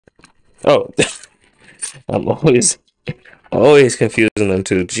Oh, I'm always confusing them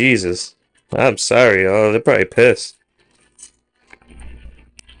two. Jesus. I'm sorry, y'all. They're probably pissed.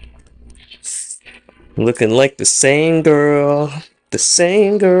 Looking like the same girl. The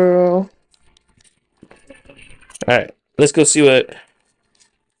same girl. Alright, let's go see what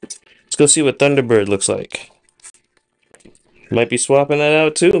Thunderbird looks like. Might be swapping that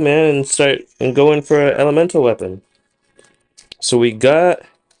out too, man, and start and going for an elemental weapon. So we got,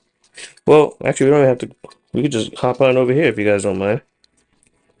 well, actually we don't have to, we could just hop on over here if you guys don't mind.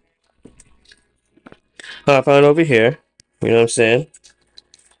 Hop on over here. You know what I'm saying?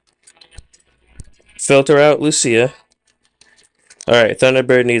 Filter out Lucia. Alright,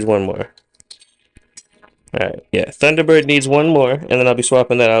 Thunderbird needs one more. Alright, yeah, Thunderbird needs one more, and then I'll be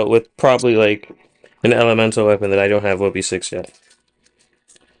swapping that out with probably like an elemental weapon that I don't have OP6 yet.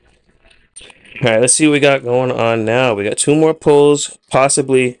 Alright, let's see what we got going on now. We got two more pulls,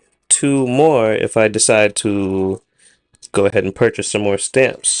 possibly two more if I decide to go ahead and purchase some more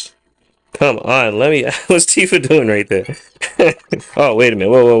stamps. Come on, let me. What's Tifa doing right there? Oh, wait a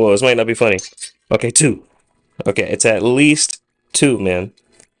minute. Whoa, whoa, whoa. This might not be funny. Okay, two. Okay, it's at least two, man.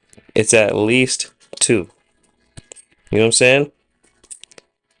 It's at least two. You know what I'm saying?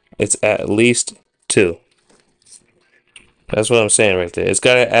 It's at least two. That's what I'm saying right there. It's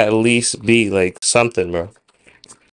gotta at least be like something, bro.